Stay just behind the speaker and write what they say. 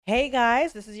Hey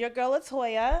guys, this is your girl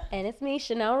Latoya, And it's me,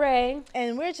 Chanel Ray.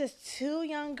 and we're just two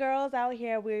young girls out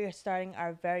here. We're starting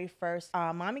our very first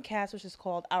Mommy Cast, which is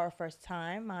called Our First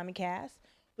Time Mommy Cast.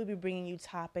 We'll be bringing you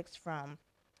topics from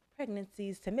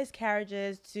pregnancies to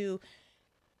miscarriages to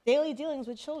daily dealings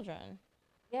with children.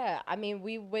 Yeah, I mean,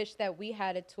 we wish that we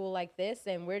had a tool like this,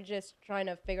 and we're just trying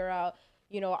to figure out,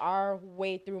 our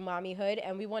way through mommyhood,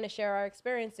 and we want to share our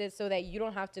experiences so that you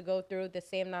don't have to go through the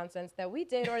same nonsense that we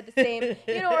did, or the same,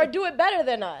 or do it better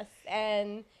than us.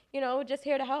 And, just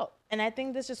here to help. And I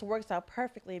think this just works out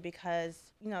perfectly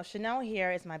because, Chanel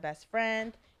here is my best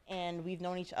friend, and we've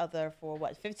known each other for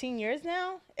 15 years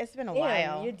now? It's been a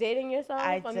while. You're dating yourself?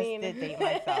 I just did date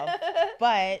myself.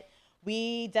 But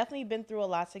we definitely been through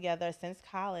a lot together since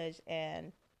college,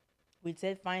 and we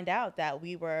did find out that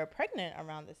we were pregnant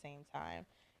around the same time.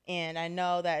 And I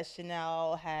know that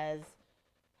Chanel has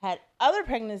had other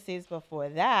pregnancies before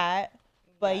that,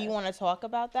 but you want to talk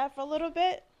about that for a little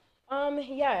bit?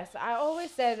 Yes, I always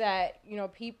said that,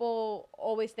 people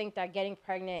always think that getting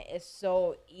pregnant is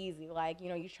so easy. Like,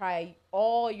 you try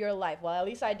all your life. Well, at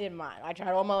least I did mine. I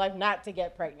tried all my life not to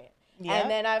get pregnant. Yeah. And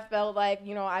then I felt like,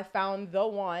 I found the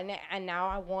one, and now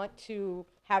I want to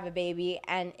have a baby,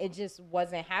 and it just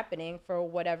wasn't happening for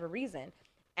whatever reason.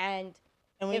 And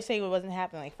when you say it wasn't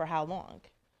happening, like for how long?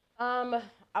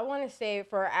 I want to say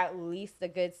for at least a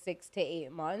good 6 to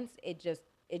 8 months, it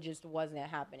just wasn't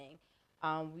happening.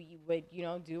 We would,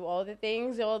 do all the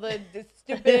things, all the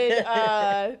stupid,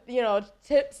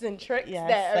 tips and tricks.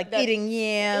 Yes, like eating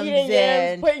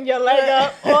yams, putting your leg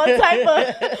up, all type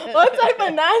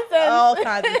of nonsense. All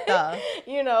kinds of stuff.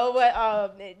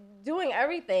 But doing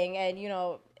everything, and,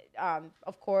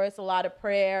 of course, a lot of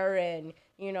prayer and,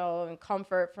 and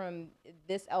comfort from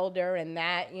this elder and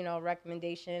that,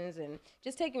 recommendations, and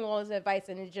just taking all his advice,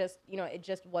 and it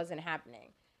just wasn't happening.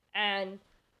 And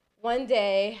one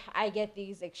day I get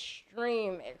these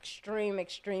extremely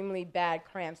bad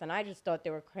cramps, and I just thought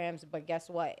they were cramps, but guess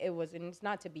what? And it's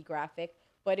not to be graphic,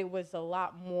 but it was a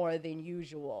lot more than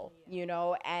usual,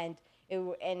 and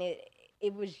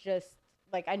it was just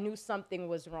like I knew something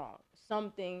was wrong.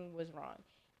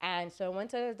 And so I went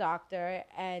to the doctor,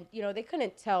 and, they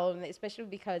couldn't tell, especially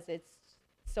because it's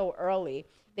so early,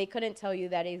 they couldn't tell you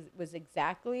that it was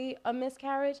exactly a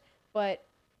miscarriage, but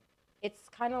it's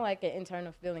kind of like an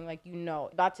internal feeling, like,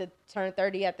 about to turn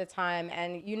 30 at the time,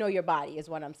 and your body is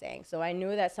what I'm saying. So I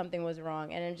knew that something was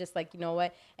wrong, and I'm just like, you know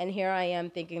what? And here I am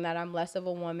thinking that I'm less of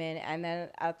a woman, and then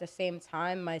at the same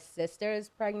time, my sister is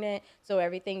pregnant, so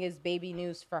everything is baby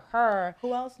news for her.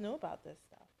 Who else knew about this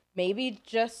stuff? Maybe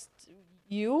just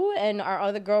you and our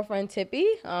other girlfriend, Tippy.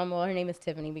 Well, her name is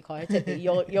Tiffany. We call her Tippy.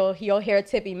 You'll hear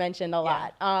Tippy mentioned a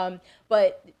lot. Yeah.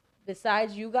 But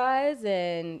besides you guys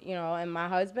and, and my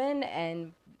husband,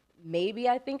 and maybe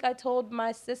I think I told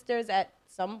my sisters at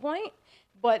some point,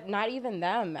 but not even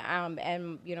them.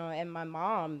 And my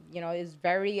mom, is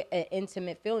very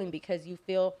intimate feeling because you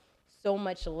feel so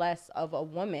much less of a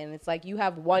woman. It's like you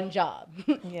have one job.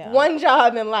 Yeah. One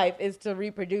job in life is to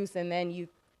reproduce, and then you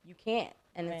can't.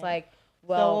 And right. It's like,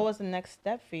 well. So what was the next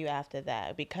step for you after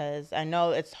that? Because I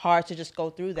know it's hard to just go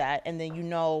through that, and then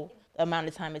the amount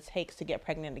of time it takes to get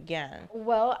pregnant again.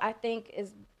 Well, I think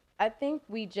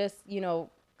we just,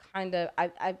 kind of,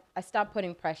 I stopped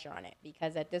putting pressure on it,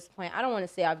 because at this point, I don't want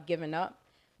to say I've given up,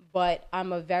 but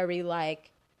I'm a very,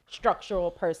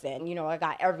 structural person. I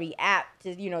got every app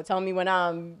to, tell me when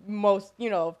I'm most,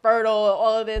 fertile,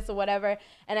 all of this or whatever.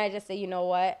 And I just say, you know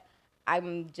what?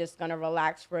 I'm just going to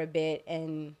relax for a bit.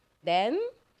 And then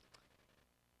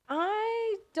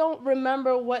I don't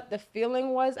remember what the feeling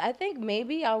was. I think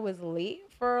maybe I was late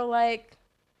for like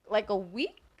a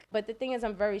week. But the thing is,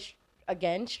 I'm very,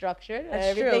 structured. That's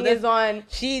everything true. Is on.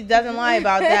 She doesn't lie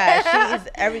about that.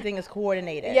 Everything is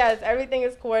coordinated. Yes, everything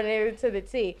is coordinated to the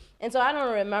T. And so I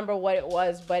don't remember what it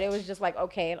was, but it was just like,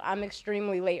 okay, I'm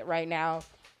extremely late right now.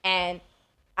 And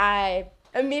I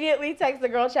immediately text the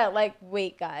girl chat like,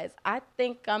 wait, guys, I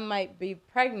think I might be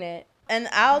pregnant. And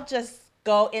I'll just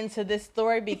go into this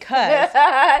story because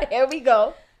here we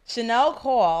go. Chanel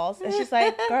calls and she's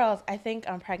like, girls, I think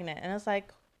I'm pregnant. And it's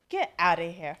like, get out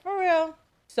of here, for real.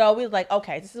 So we was like,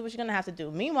 okay, this is what you're gonna have to do.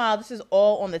 Meanwhile, this is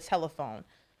all on the telephone.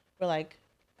 We're like,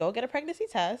 go get a pregnancy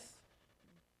test,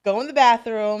 go in the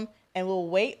bathroom, and we'll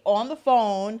wait on the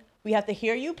phone. We have to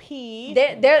hear you pee.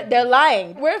 They're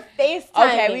lying. We're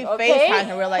FaceTiming. Okay, FaceTime,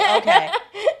 and we're like, okay,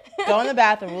 go in the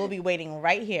bathroom. We'll be waiting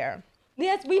right here.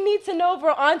 Yes, we need to know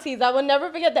for aunties. I will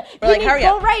never forget that. We're like, hurry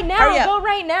go up. right now. Hurry up. Go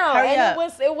right now. Hurry and up.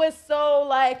 it was so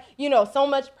like, so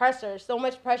much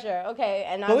pressure.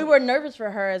 Okay. But we were nervous for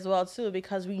her as well too,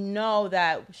 because we know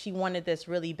that she wanted this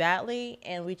really badly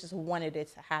and we just wanted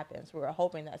it to happen. So we were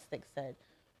hoping that Stick said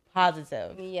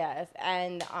positive. Yes,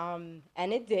 and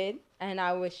it did, and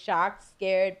I was shocked,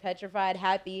 scared, petrified,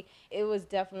 happy. It was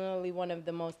definitely one of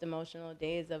the most emotional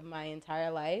days of my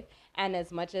entire life. And as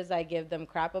much as I give them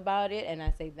crap about it, and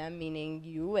I say them meaning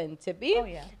you and Tippy, Oh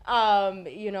yeah.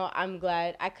 I'm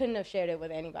glad I couldn't have shared it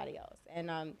with anybody else. And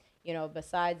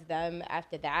besides them,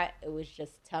 after that, it was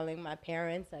just telling my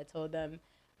parents. I told them,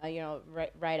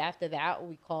 right after that,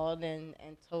 we called and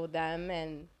told them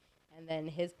and then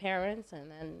his parents, and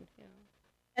then,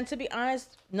 And to be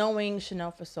honest, knowing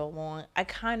Chanel for so long, I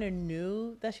kind of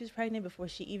knew that she was pregnant before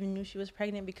she even knew she was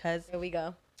pregnant, because here we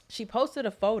go. she posted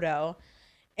a photo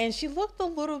and she looked a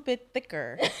little bit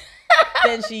thicker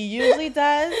than she usually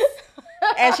does.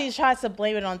 And she tries to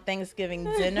blame it on Thanksgiving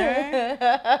dinner.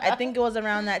 I think it was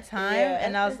around that time. Yeah.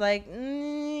 And I was like,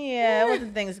 yeah, it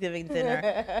wasn't Thanksgiving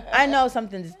dinner. I know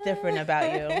something's different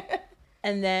about you.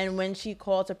 And then when she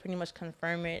called to pretty much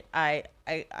confirm it, I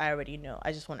already knew.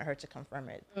 I just wanted her to confirm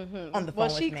it on the phone with me. Well,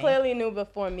 she clearly knew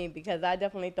before me, because I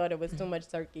definitely thought it was too much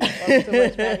turkey or too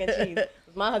much mac and cheese.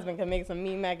 My husband can make some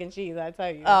mean mac and cheese, I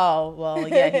tell you. Oh, well,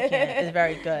 yeah, he can. It's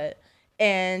very good.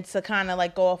 And to kind of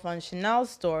like go off on Chanel's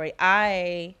story,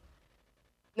 I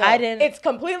didn't. It's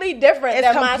completely different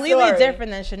than my story. It's completely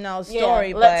different than Chanel's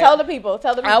story. But tell the people.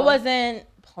 I wasn't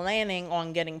planning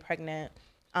on getting pregnant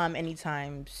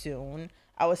anytime soon.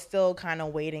 I was still kind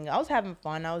of waiting. I was having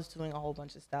fun. I was doing a whole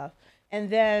bunch of stuff. And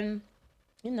then,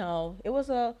 it was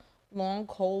a long,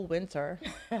 cold winter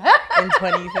in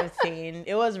 2015.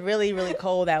 It was really, really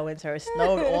cold that winter. It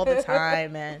snowed all the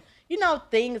time. And,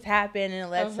 things happened and it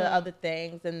led to other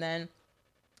things. And then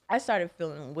I started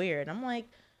feeling weird. I'm like,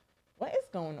 what is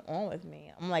going on with me?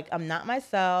 I'm like, I'm not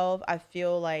myself. I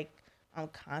feel like I'm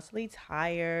constantly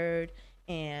tired,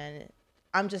 and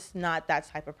I'm just not that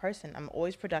type of person. I'm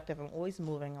always productive. I'm always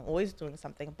moving. I'm always doing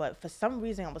something. But for some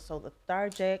reason, I was so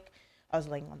lethargic. I was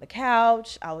laying on the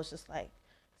couch. I was just like,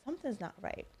 something's not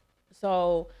right.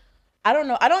 So I don't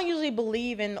know. I don't usually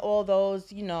believe in all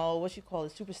those, what you call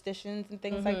it, superstitions and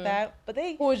things like that. But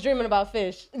Who was dreaming about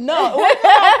fish? No, it wasn't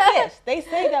about fish. They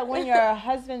say that when your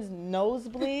husband's nose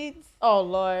bleeds, oh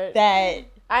Lord, that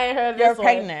I ain't heard you're this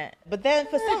pregnant. But then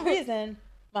for some reason,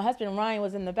 my husband Ryan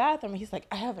was in the bathroom and he's like,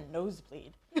 I have a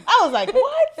nosebleed. I was like,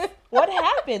 what? What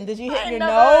happened? Did you hit your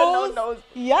nose? No.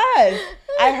 Yes.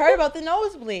 I heard about the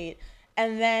nosebleed.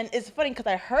 And then it's funny because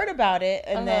I heard about it,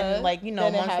 and then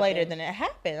months later, then it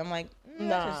happened. I'm like,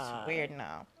 that's just weird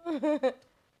now. So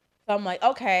I'm like,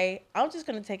 okay, I'm just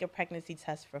gonna take a pregnancy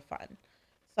test for fun.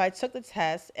 So I took the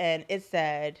test, and it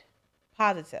said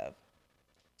positive,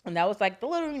 and that was like the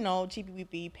little, cheapy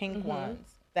weepy pink ones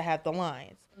that have the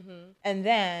lines. And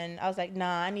then I was like,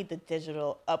 nah, I need the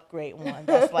digital upgrade one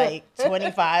that's like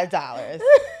 $25.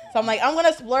 So I'm like, I'm going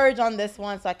to splurge on this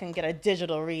one so I can get a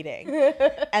digital reading.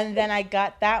 And then I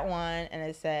got that one, and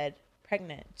it said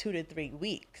pregnant 2 to 3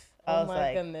 weeks. I was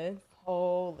like, goodness.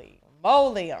 Holy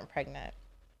moly, I'm pregnant.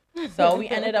 So we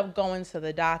ended up going to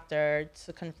the doctor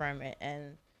to confirm it.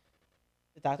 And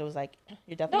the doctor was like,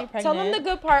 you're definitely pregnant. Tell them the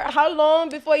good part. How long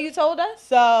before you told us?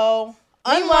 So...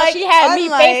 Meanwhile, she had me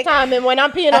FaceTiming when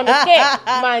I'm peeing on the stick,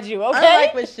 mind you, okay?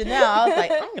 Unlike with Chanel, I was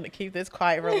like, I'm going to keep this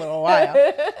quiet for a little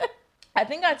while. I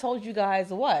think I told you guys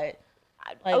what?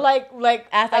 Like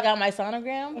after I got my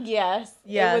sonogram? Yes.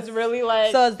 It was really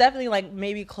like... So it's definitely like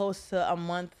maybe close to a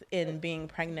month in being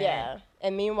pregnant. Yeah.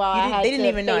 And meanwhile, they didn't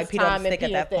even know I peed on the stick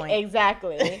at that point.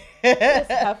 Exactly. That's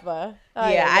tougher.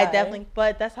 I definitely...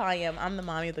 But that's how I am. I'm the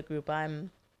mommy of the group. I'm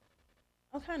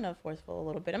kind of forceful a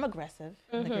little bit. I'm aggressive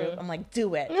in the group. I'm like,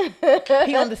 do it.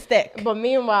 Pee on the stick. But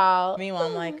meanwhile,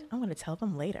 I'm like, I'm going to tell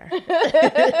them later.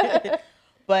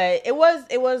 But it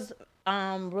was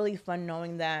really fun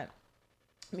knowing that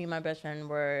me and my best friend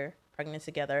were pregnant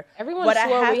together. Everyone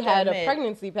swore we had a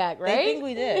pregnancy pack, right? They think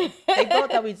we did. They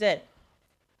thought that we did.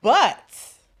 But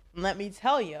let me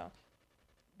tell you,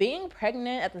 being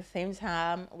pregnant at the same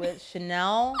time with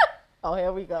Chanel. Oh,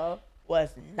 here we go.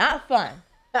 Was not fun.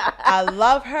 I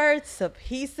love her to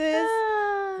pieces,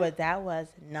 but that was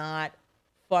not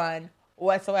fun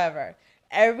whatsoever.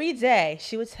 Every day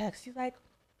she would text. She's like,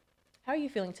 how are you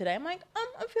feeling today? I'm like,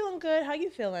 I'm feeling good. How you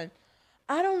feeling?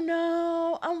 I don't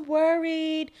know. I'm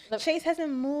worried. Chase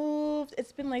hasn't moved.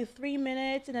 It's been like 3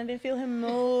 minutes and I didn't feel him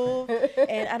move.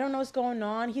 And I don't know what's going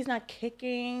on. He's not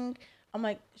kicking. I'm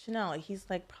like, Chanel, he's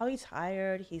like probably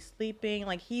tired. He's sleeping.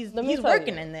 Like he's Let me tell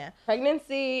working you, in there.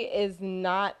 pregnancy is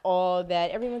not all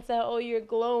that everyone said, oh, you're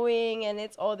glowing and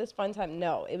it's all this fun time.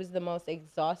 No, it was the most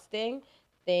exhausting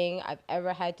thing I've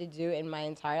ever had to do in my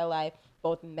entire life,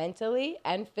 both mentally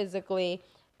and physically.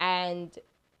 And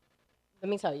let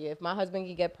me tell you, if my husband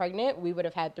could get pregnant, we would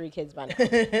have had 3 kids by now.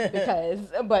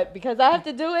 because I have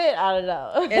to do it, I don't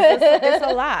know. It's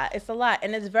a lot. It's a lot.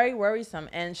 And it's very worrisome.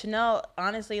 And Chanel,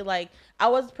 honestly, like, I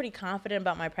was pretty confident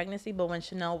about my pregnancy, but when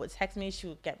Chanel would text me, she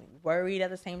would get me worried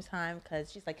at the same time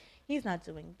because she's like, he's not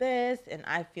doing this, and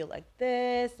I feel like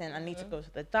this, and I need to go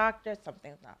to the doctor.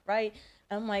 Something's not right.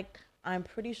 And I'm like, I'm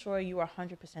pretty sure you are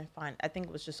 100% fine. I think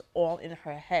it was just all in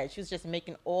her head. She was just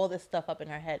making all this stuff up in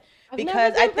her head. Because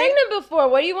I've never been pregnant before.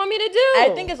 What do you want me to do?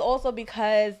 I think it's also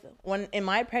because when in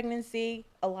my pregnancy,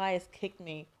 Elias kicked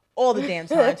me all the damn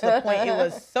time to the point it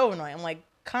was so annoying. I'm like,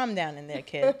 calm down in there,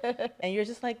 kid. And you're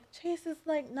just like, Chase is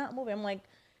like not moving. I'm like,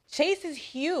 Chase is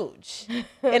huge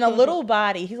in a little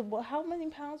body. He's how many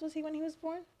pounds was he when he was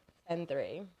born?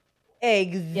 10.3.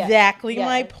 Exactly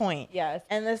my point. Yes.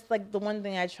 And that's like the one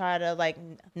thing I try to like,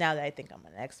 now that I think I'm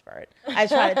an expert, I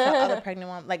try to tell other pregnant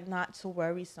women like not to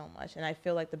worry so much. And I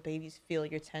feel like the babies feel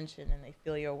your tension and they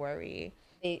feel your worry.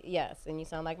 Yes, and you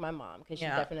sound like my mom because she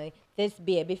definitely, this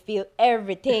baby feel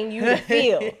everything you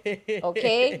feel.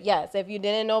 Okay? Yes, if you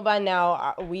didn't know by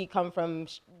now, we come from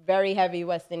very heavy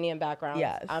West Indian backgrounds.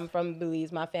 Yes. I'm from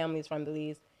Belize. My family's from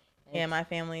Belize. Yeah, my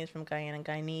family is from Guyana,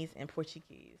 Guyanese, and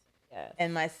Portuguese. Yes.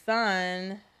 And my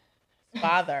son's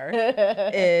father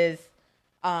is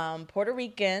Puerto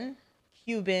Rican,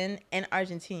 Cuban, and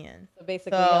Argentinian. So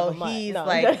basically, he's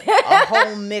like a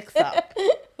whole mix-up.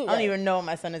 I don't even know what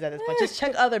my son is at this point. Just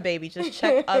check other, baby. Just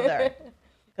check other.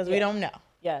 Because we don't know.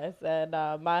 Yes, and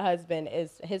my husband,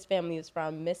 his family is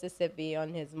from Mississippi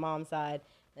on his mom's side,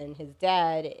 and his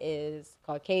dad is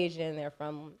Caucasian. They're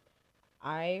from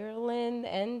Ireland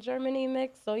and Germany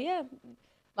mixed. So, yeah,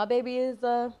 my baby is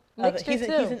a mixture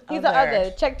too. He's an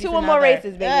other. Check 2 or more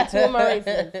races, baby. 2 or more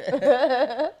races.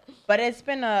 But it's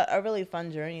been a really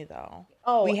fun journey, though.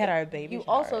 Oh, we had our baby. You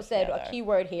also said a key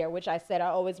word here, which I said I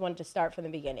always wanted to start from the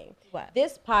beginning. What?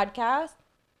 This podcast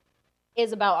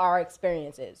is about our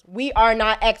experiences. We are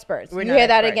not experts. You hear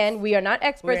that again? We are not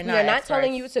experts. We are not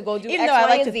telling you to go do Even X, though I Y,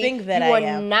 like and to Z. think that you I are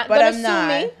am, not but gonna I'm sue not.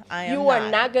 me. I am you not.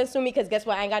 are not gonna sue me because guess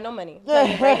what? I ain't got no money.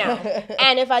 Right now.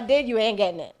 And if I did, you ain't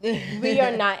getting it. We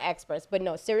are not experts. But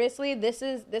no, seriously, this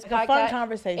podcast. A fun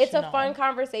conversation. It's a fun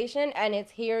conversation, and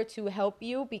it's here to help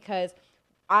you because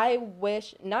I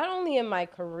wish not only in my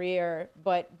career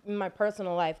but in my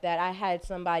personal life that I had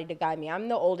somebody to guide me. I'm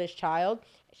the oldest child.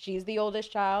 She's the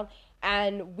oldest child.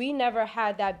 And we never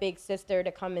had that big sister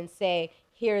to come and say,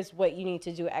 here's what you need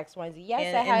to do, X, Y, and Z.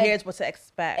 Yes, and here's what to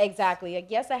expect. Exactly. Like,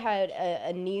 yes, I had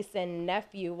a niece and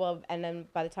nephew. Well, and then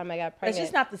by the time I got pregnant. It's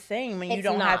just not the same when you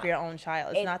don't have your own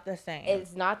child. It's not the same.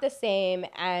 It's not the same.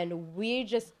 And we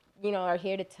just, are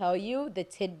here to tell you the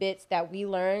tidbits that we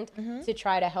learned to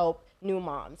try to help new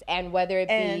moms. And whether it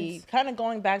be. And kind of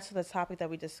going back to the topic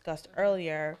that we discussed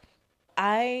earlier,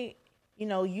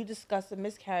 you discussed the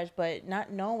miscarriage, but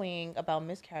not knowing about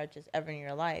miscarriages ever in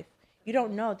your life, you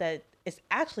don't know that it's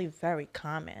actually very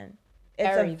common.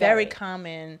 It's very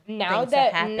common now thing to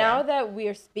happen. Now that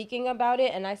we're speaking about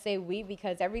it, and I say we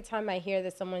because every time I hear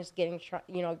that someone's getting,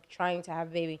 trying to have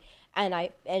a baby,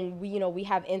 and we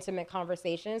have intimate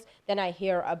conversations, then I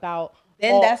hear about.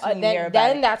 That's when I hear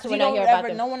about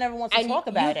them. No one ever wants to talk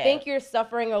about it. You think you're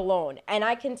suffering alone, and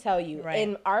I can tell you,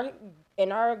 in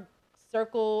our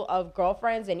circle of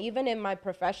girlfriends and even in my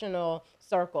professional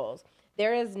circles,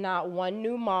 there is not one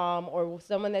new mom or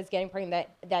someone that's getting pregnant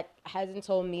that hasn't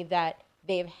told me that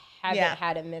they haven't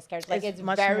had a miscarriage. Like it's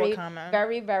much very, more common.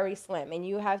 very, very slim. And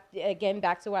you have to, again,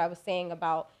 back to what I was saying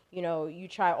about, you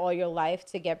try all your life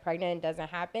to get pregnant and it doesn't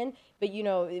happen. But,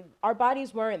 our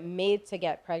bodies weren't made to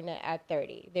get pregnant at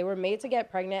 30. They were made to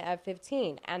get pregnant at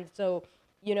 15. And so,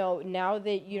 now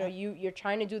that, you're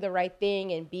trying to do the right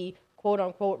thing and be quote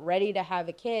unquote ready to have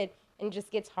a kid, and it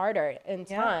just gets harder in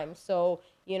time. So,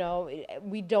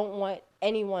 we don't want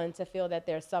anyone to feel that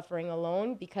they're suffering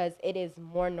alone because it is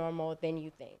more normal than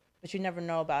you think. But you never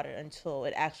know about it until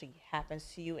it actually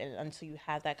happens to you and until you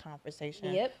have that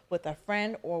conversation with a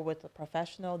friend or with a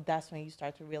professional. That's when you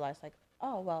start to realize like,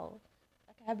 oh, well,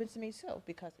 that can happen to me too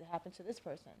because it happened to this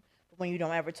person. But when you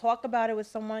don't ever talk about it with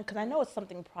someone, because I know it's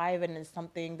something private and it's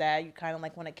something that you kind of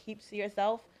like want to keep to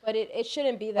yourself. But it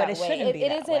shouldn't be that way.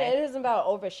 It isn't about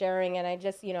oversharing. And I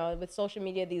just, with social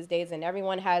media these days and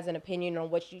everyone has an opinion on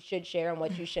what you should share and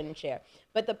what you shouldn't share.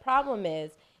 But the problem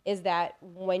is is that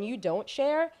when you don't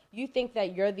share, you think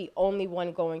that you're the only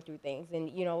one going through things. And,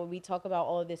 you know, we talk about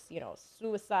all of this, you know,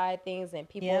 suicide things and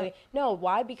people. No,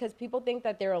 why? Because people think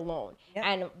that they're alone.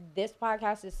 And this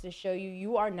podcast is to show you,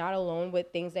 you are not alone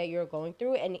with things that you're going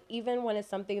through. And even when it's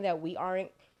something that we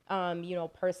aren't, you know,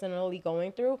 personally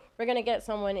going through, we're going to get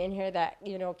someone in here that,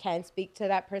 you know, can speak to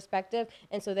that perspective.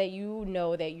 And so that you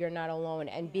know that you're not alone.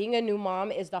 And being a new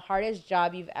mom is the hardest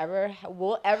job you've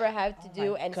will ever have to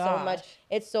do. And so much,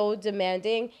 it's so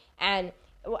demanding. And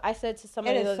I said to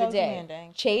somebody the other day,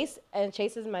 demanding.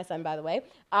 Chase is my son, by the way.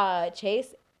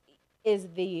 Chase is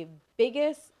the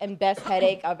biggest and best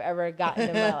headache I've ever gotten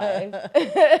in my life.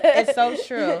 It's so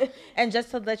true. And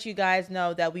just to let you guys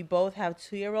know that we both have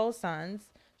 2-year-old sons.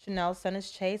 Chanel's son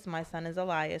is Chase. My son is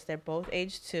Elias. They're both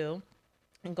age 2.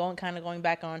 And going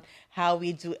back on how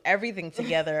we do everything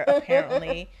together,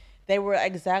 apparently. They were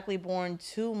exactly born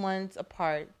 2 months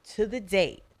apart to the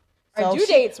date. So our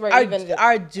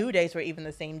due dates were even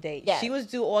the same date. Yes. She was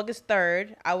due August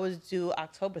 3rd. I was due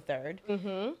October 3rd.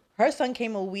 Mm-hmm. Her son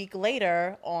came a week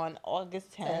later on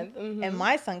August 10th. Mm-hmm. And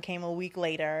my son came a week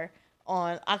later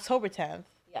on October 10th.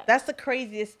 Yes. That's the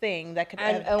craziest thing that could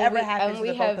ever happen to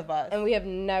the both of us. And we have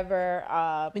never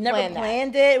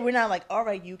planned it. We're not like, all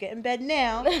right, you get in bed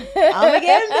now. I'm going to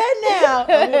get in bed now.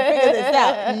 And we'll figure this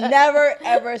out. Never,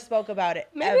 ever spoke about it.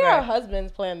 Maybe our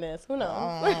husbands planned this. Who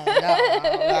knows?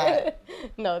 No.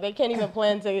 No, they can't even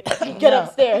plan to get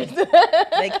upstairs.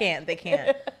 They can't.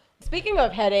 Speaking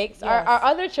of headaches, our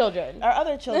other children. My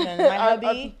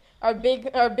hubby. Our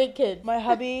big kids. My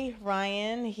hubby,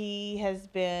 Ryan, he has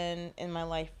been in my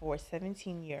life for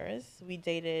 17 years. We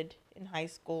dated in high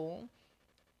school.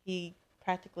 He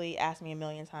practically asked me a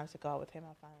million times to go out with him.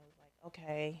 I finally was like,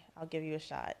 okay, I'll give you a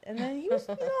shot. And then he was,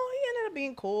 he ended up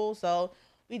being cool. So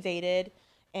we dated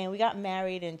and we got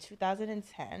married in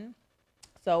 2010.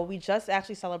 So we just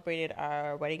actually celebrated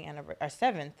our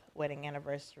 7th wedding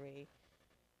anniversary.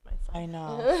 I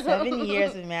know. 7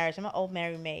 years of marriage. I'm an old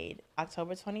married maid.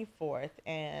 October 24th.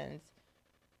 And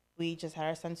we just had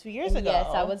our son 2 years ago. Yes,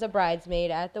 I was a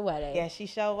bridesmaid at the wedding. Yes, she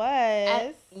sure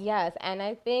was. And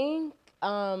I think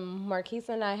Marquise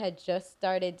and I had just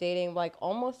started dating like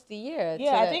almost a year.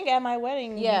 Yeah, I think at my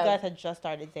wedding, you guys had just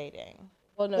started dating.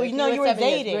 Well, no, you were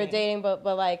dating. We were dating, but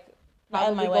like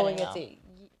probably going into...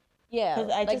 Yeah.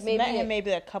 Because I just met him maybe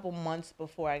a couple months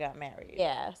before I got married.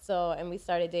 Yeah, so, and we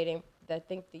started dating... I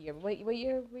think the year. What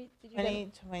year did you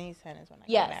 2010 is when I got married.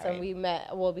 Yes, and we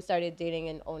met. Well, we started dating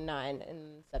in 2009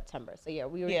 in September. So yeah,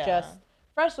 we were just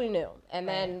freshly new. And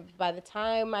then by the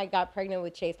time I got pregnant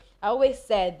with Chase, I always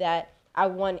said that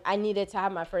I needed to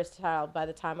have my first child by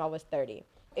the time I was 30.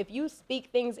 If you speak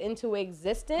things into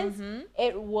existence,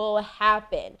 it will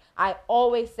happen. I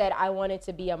always said I wanted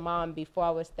to be a mom before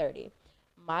I was 30.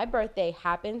 My birthday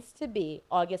happens to be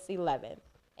August 11th,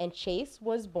 and Chase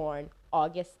was born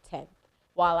August 10th.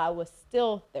 While I was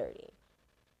still 30.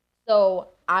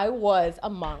 So I was a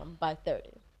mom by 30.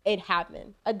 It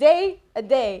happened. A day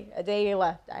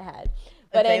left I had.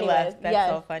 But anyways, that's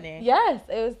so funny. Yes,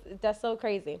 that's so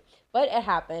crazy. But it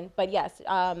happened. But yes,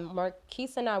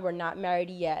 Marquise and I were not married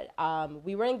yet.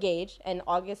 We were engaged, and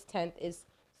August 10th is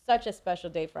such a special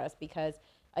day for us because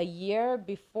a year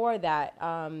before that,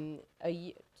 August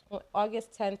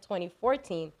 10th,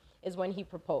 2014, is when he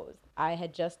proposed. I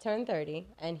had just turned 30,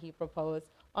 and he proposed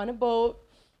on a boat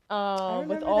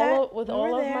with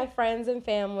all of my friends and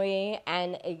family.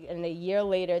 And a year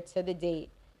later to the date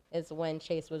is when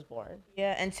Chase was born.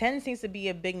 Yeah, and 10 seems to be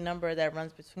a big number that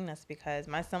runs between us because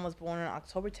my son was born on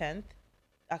October 10th,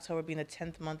 October being the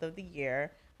 10th month of the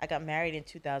year. I got married in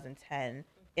 2010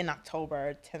 in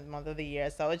October, 10th month of the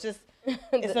year. So it's just,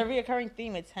 it's a reoccurring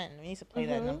theme at 10. We need to play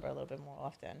that number a little bit more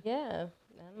often. Yeah.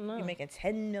 I don't know. We're making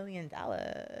 $10 million.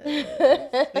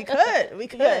 We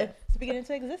could. Speak it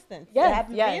into existence.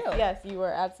 Yes, you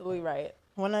were absolutely right.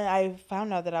 When I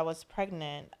found out that I was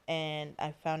pregnant and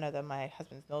I found out that my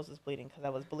husband's nose was bleeding because I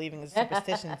was believing in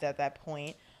superstitions at that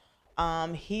point,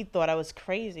 he thought I was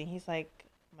crazy. He's like,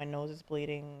 my nose is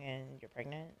bleeding and you're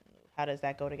pregnant? How does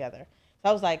that go together? So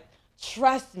I was like,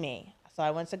 trust me. So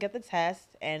I went to get the test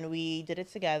and we did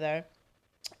it together.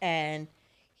 And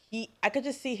I could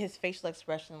just see his facial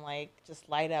expression, like, just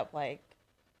light up, like,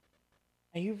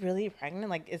 are you really pregnant?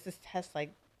 Like, is this test,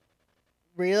 like,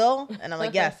 real? And I'm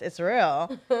like, yes, it's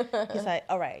real. He's like,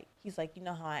 all right. He's like, you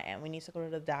know how I am. We need to go to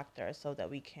the doctor so that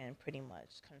we can pretty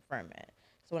much confirm it.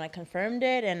 So when I confirmed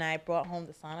it and I brought home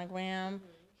the sonogram,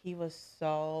 he was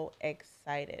so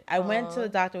excited. I went to the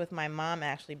doctor with my mom,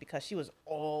 actually, because she was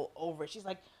all over it. She's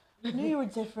like, I knew you were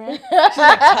different. She's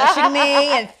like touching me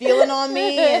and feeling on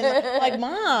me. And I'm like,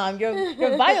 Mom,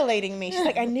 you're violating me. She's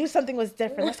like, I knew something was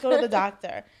different. Let's go to the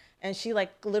doctor. And she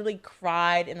like literally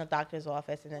cried in the doctor's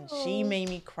office. And then she made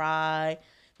me cry.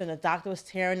 Then the doctor was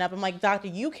tearing up. I'm like, doctor,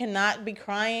 you cannot be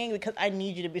crying because I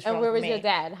need you to be strong. And where was me. your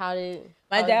dad?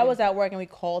 My dad was at work and we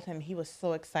called him. He was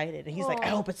so excited. And he's like, I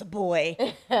hope it's a boy.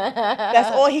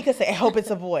 That's all he could say. I hope it's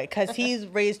a boy. Because he's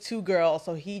raised 2 girls.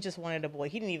 So he just wanted a boy.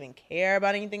 He didn't even care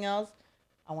about anything else.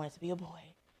 I wanted to be a boy.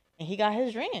 And he got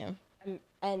his dream.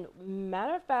 And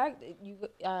matter of fact, you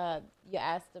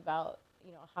asked about,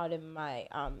 how did my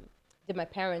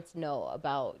parents know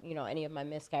about, any of my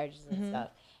miscarriages and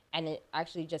stuff. And it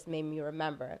actually just made me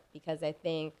remember, because I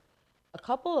think a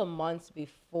couple of months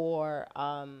before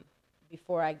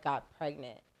I got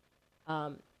pregnant,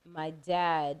 my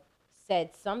dad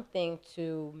said something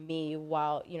to me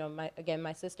while,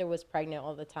 my sister was pregnant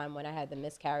all the time when I had the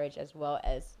miscarriage, as well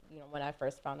as, when I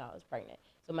first found out I was pregnant.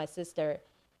 So my sister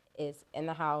is in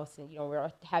the house and,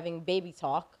 we're having baby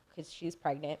talk because she's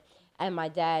pregnant. And my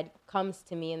dad comes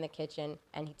to me in the kitchen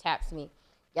and he taps me,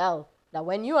 yo, now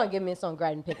when you gonna give me some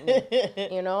bread and pick me,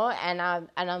 and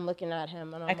I'm looking at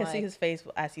him and I can see his face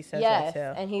as he says that too.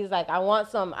 And he's like, I want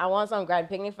some bread and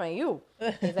picnic from you.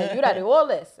 He's like, you gotta do all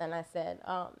this. And I said,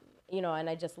 and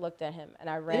I just looked at him and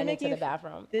I ran into the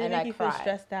bathroom and I cried. Feel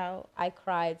stressed out? I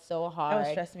cried so hard. That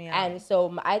would stress me out. And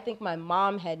so I think my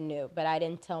mom had knew, but I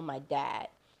didn't tell my dad.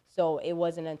 So it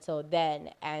wasn't until then,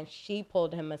 and she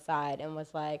pulled him aside and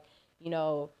was like,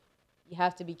 you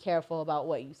have to be careful about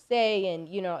what you say, and,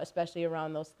 especially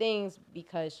around those things,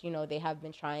 because, they have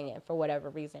been trying it, and for whatever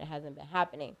reason, it hasn't been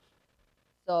happening.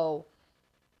 So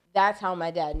that's how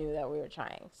my dad knew that we were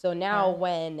trying. So now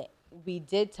when we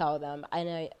did tell them,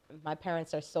 my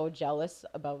parents are so jealous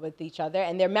with each other,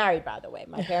 and they're married, by the way.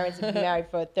 My parents have been married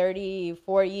for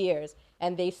 34 years,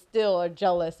 and they still are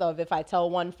jealous of if I tell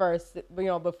one first,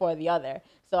 before the other.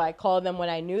 So I called them when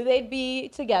I knew they'd be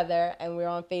together, and we were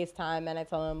on FaceTime, and I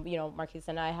told them, Marquise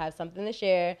and I have something to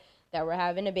share, that we're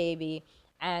having a baby,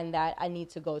 and that I need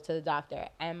to go to the doctor.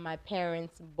 And my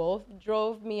parents both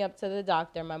drove me up to the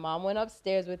doctor. My mom went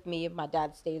upstairs with me. My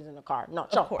dad stays in the car. No,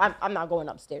 sure, I'm not going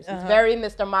upstairs. He's very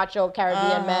Mr. Macho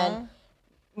Caribbean man.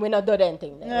 We not do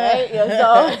anything there, right?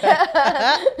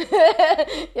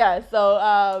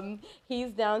 So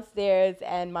he's downstairs,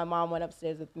 and my mom went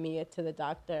upstairs with me to the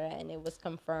doctor, and it was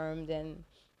confirmed, and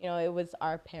it was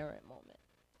our parent moment.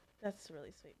 That's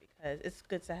really sweet, because it's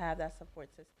good to have that support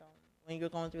system when you're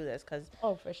going through this, because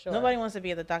for sure, nobody wants to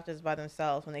be at the doctors by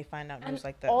themselves when they find out news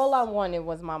like this. All I wanted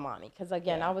was my mommy, because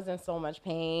again, I was in so much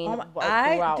pain.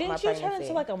 Didn't you turn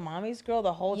into like a mommy's girl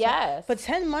the whole time? Yes. For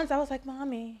 10 months, I was like,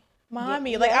 mommy.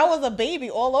 Like I was a baby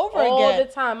all over again. All the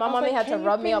time. My mommy had to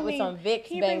rub me up with some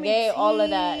Vicks, Bengay, all of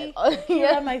that. Can you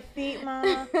rub my feet,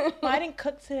 Mom? I didn't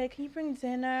cook today. Can you bring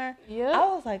dinner? Yeah.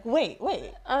 I was like, wait.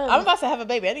 I'm about to have a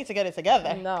baby. I need to get it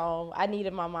together. No, I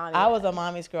needed my mommy. I was a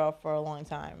mommy's girl for a long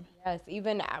time. Yes,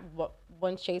 even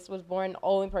when Chase was born, the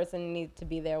only person who needed to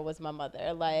be there was my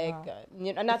mother. Like,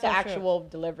 not the actual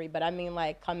delivery, but I mean,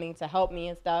 like, coming to help me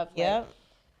and stuff. Yeah. Like,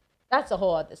 that's a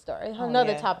whole other story.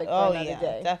 Another topic for another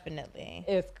day. Definitely.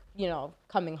 Is,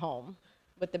 coming home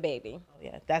with the baby. Oh,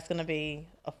 yeah. That's going to be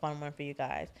a fun one for you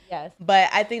guys. Yes. But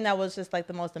I think that was just like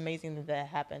the most amazing thing that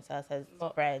happened to us as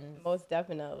friends. Most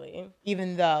definitely.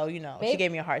 Even though, she gave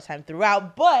me a hard time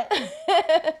throughout. But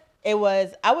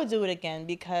I would do it again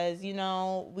because,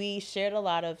 we shared a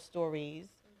lot of stories.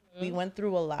 Mm-hmm. We went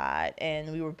through a lot,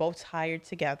 and we were both tired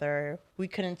together. We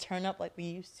couldn't turn up like we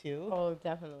used to. Oh,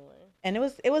 definitely. And it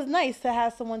was nice to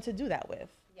have someone to do that with.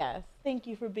 Yes. Thank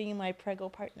you for being my prego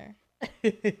partner.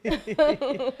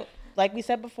 Like we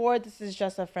said before, this is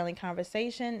just a friendly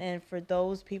conversation. And for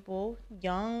those people,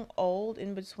 young, old,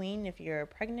 in between, if you're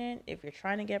pregnant, if you're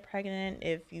trying to get pregnant,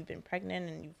 if you've been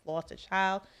pregnant and you've lost a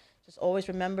child, just always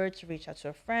remember to reach out to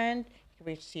a friend. You can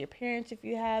reach to your parents if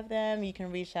you have them. You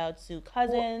can reach out to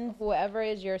cousins. Whoever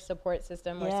is your support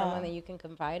system or someone that you can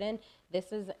confide in.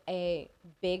 This is a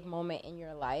big moment in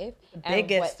your life. The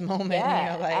biggest moment in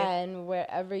your life. And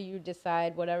wherever you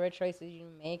decide, whatever choices you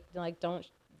make, like don't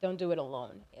do it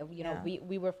alone.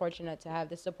 We were fortunate to have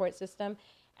this support system,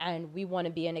 and we want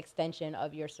to be an extension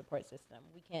of your support system.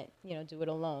 We can't, do it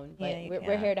alone, but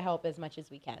we're here to help as much as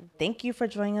we can. Thank you for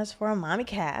joining us for a Mommy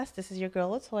Cast. This is your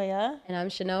girl, Latoya. And I'm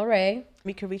Chanel Ray.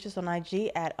 You can reach us on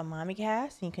IG at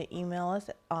 @amomicast, and you can email us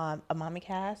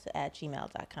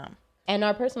amomicast@gmail.com. And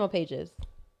our personal pages.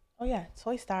 Oh, yeah.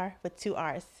 Toy Star with 2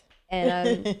 R's.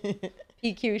 And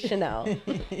PQ Chanel.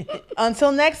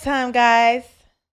 Until next time, guys.